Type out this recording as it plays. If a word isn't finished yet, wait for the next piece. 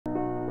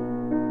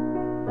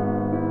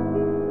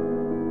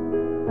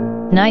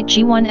Knight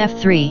g1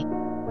 f3.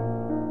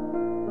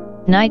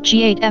 Knight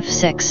g8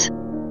 f6.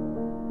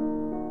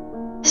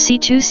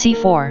 c2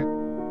 c4.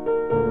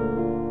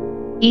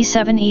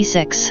 e7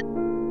 e6.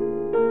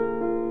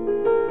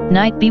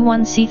 Knight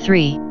b1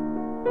 c3.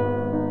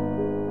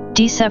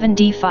 d7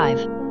 d5.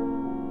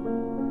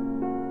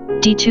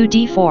 d2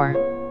 d4.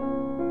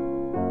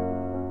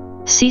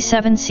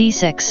 c7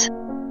 c6.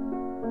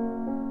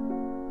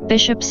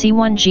 Bishop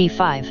c1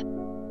 g5.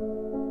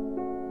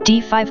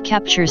 d5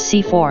 captures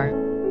c4.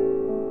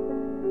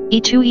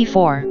 e2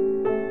 e4.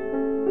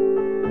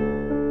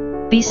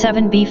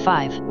 b7 b5.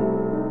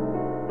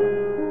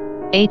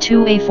 a2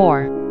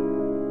 a4.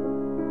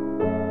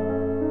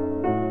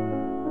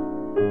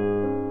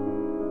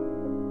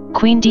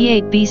 Queen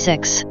d8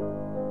 b6.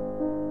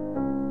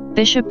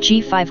 Bishop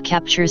g5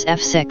 captures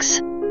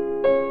f6.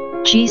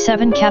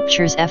 g7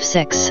 captures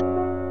f6.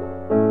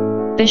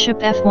 Bishop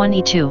f1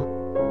 e2.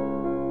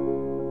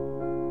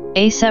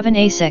 a7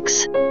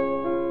 a6.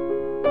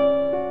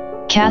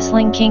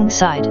 Castling king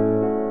side.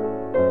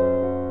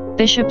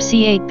 Bishop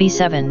c8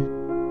 b7.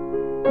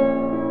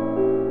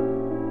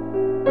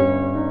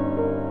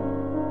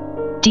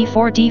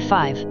 d4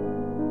 d5.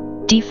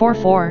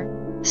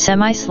 d44,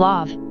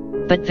 Semi-Slav,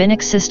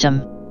 Botvinnik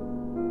system.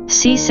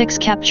 c6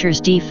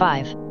 captures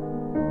d5.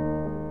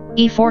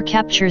 e4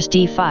 captures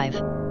d5.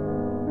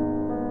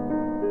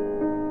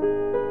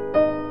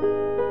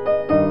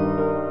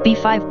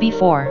 b5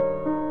 b4.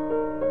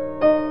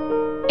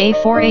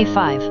 a4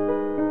 a5.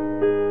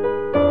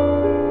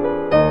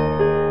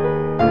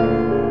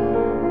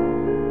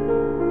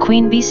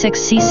 Queen b6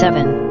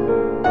 c7.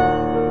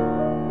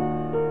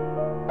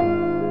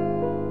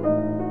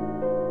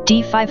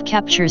 d5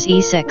 captures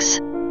e6.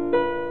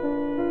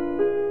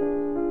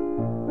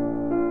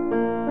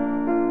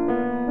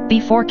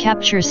 b4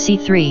 captures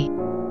c3.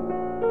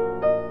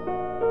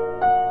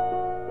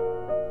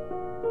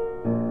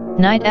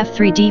 Knight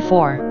f3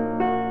 d4.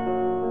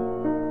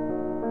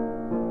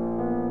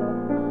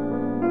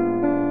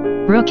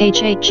 Rook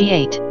h8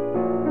 g8.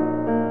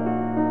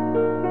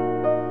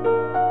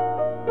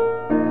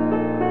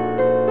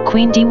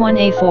 Queen d1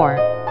 a4.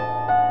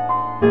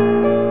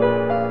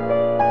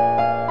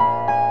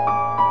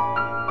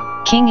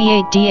 King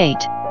e8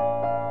 d8.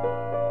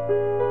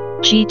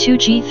 g2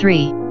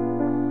 g3.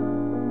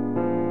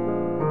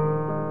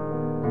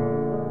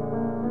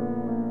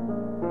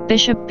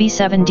 Bishop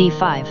b7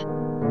 d5.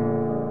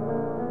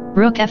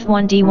 Rook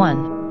f1 d1.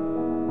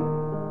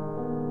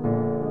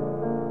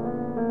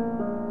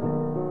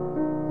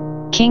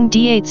 King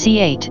d8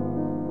 c8.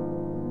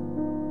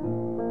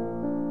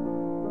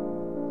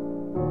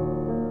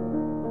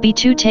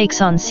 b2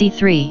 takes on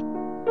c3.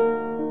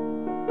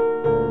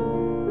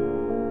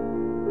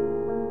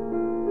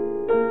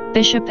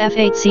 Bishop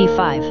f8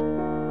 c5.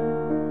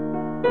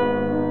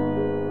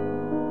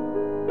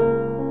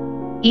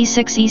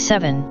 e6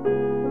 e7.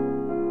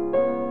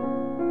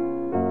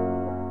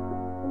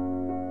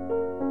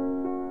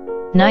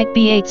 Knight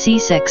b8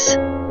 c6.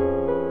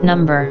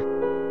 Number.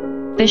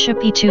 Bishop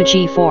e2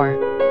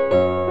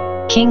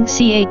 g4. King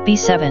c8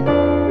 b7.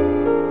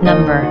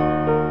 Number.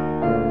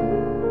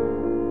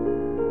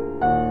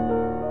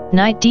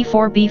 Knight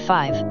d4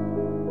 b5.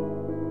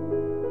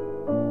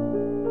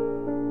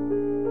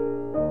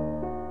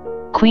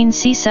 Queen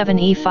c7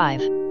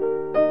 e5.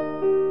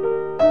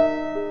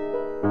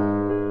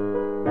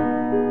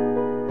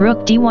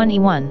 Rook d1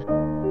 e1.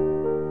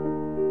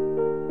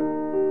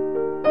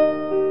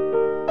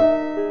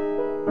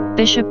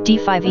 Bishop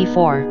d5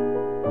 e4.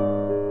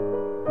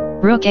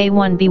 Rook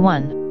a1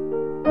 b1.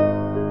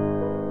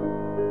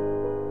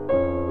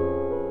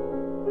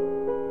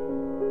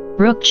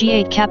 Rook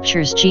g8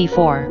 captures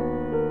g4.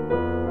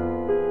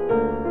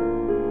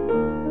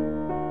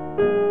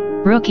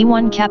 Rook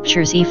e1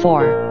 captures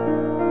e4.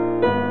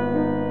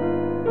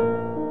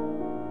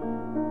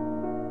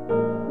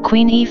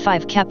 Queen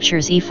e5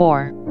 captures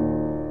e4.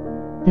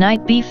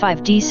 Knight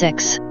b5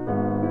 d6.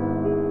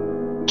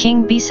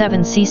 King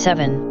b7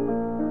 c7.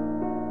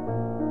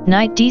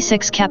 Knight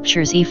d6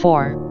 captures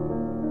e4.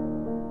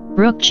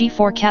 Rook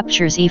g4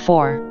 captures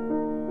e4.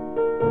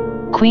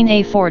 Queen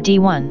a4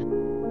 d1.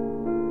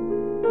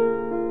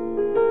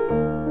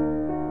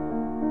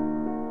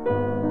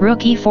 Rook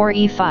e4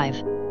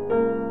 e5.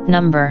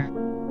 Number.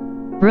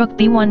 Rook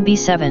b1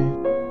 b7.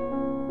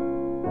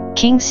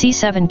 King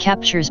c7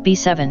 captures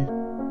b7.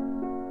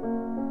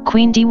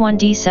 Queen d1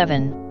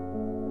 d7.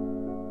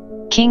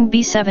 King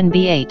b7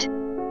 b8.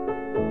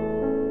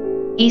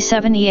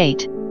 e7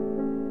 e8.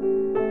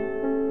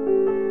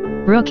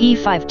 Rook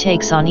e5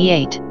 takes on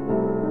e8.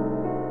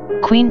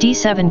 Queen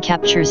d7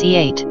 captures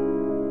e8.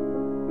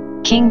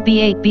 King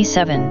b8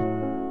 b7.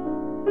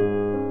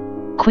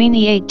 Queen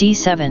e8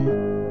 d7.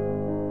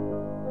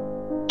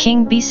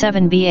 King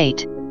b7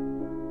 b8.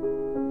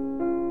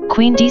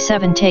 Queen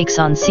d7 takes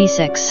on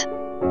c6.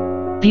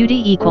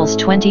 Beauty equals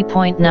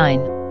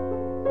 20.9.